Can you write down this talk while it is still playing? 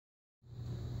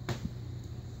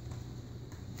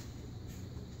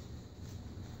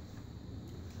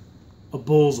a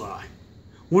bullseye.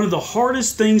 One of the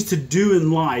hardest things to do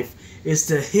in life is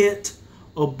to hit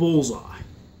a bullseye.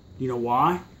 You know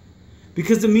why?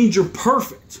 Because it means you're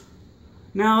perfect.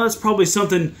 Now, that's probably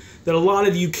something that a lot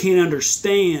of you can't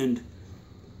understand.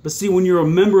 But see, when you're a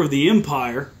member of the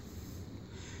Empire,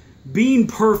 being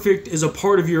perfect is a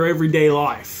part of your everyday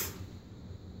life.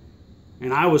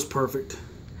 And I was perfect.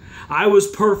 I was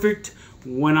perfect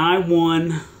when I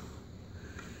won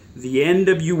the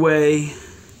NWA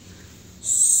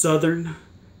Southern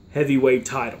Heavyweight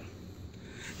title.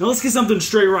 Now let's get something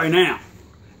straight right now.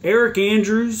 Eryk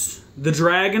Andrews, the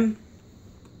Dragon,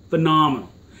 phenomenal.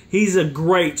 He's a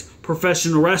great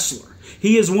professional wrestler.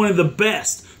 He is one of the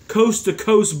best, coast to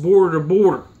coast, border to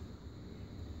border.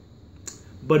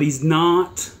 But he's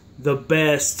not the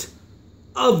best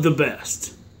of the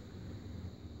best.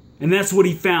 And that's what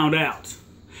he found out.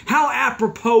 How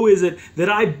apropos is it that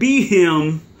I beat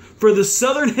him for the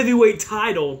Southern Heavyweight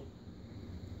title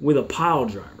with a pile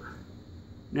driver?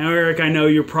 Now, Eryk, I know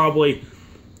you're probably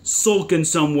sulking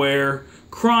somewhere,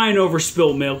 crying over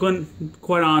spilt milk, and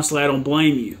quite honestly, I don't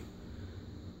blame you.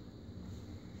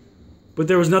 But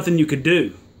there was nothing you could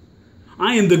do.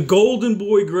 I am the golden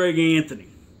boy Greg Anthony.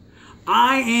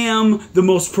 I am the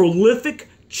most prolific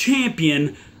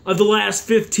champion of the last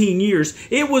 15 years.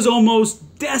 It was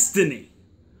almost destiny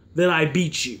that I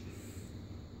beat you.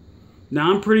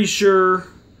 Now, I'm pretty sure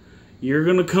you're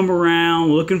going to come around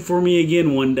looking for me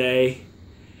again one day,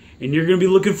 and you're going to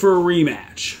be looking for a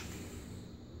rematch.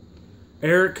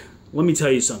 Eryk, let me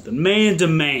tell you something. Man to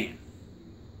man,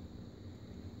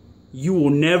 you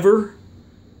will never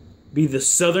be the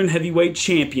Southern Heavyweight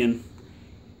Champion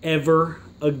ever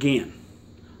again.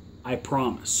 I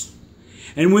promise.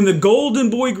 And when the golden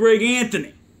boy Greg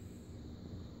Anthony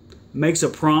makes a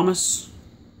promise,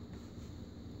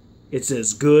 it's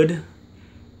as good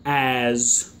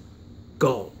as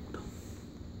gold.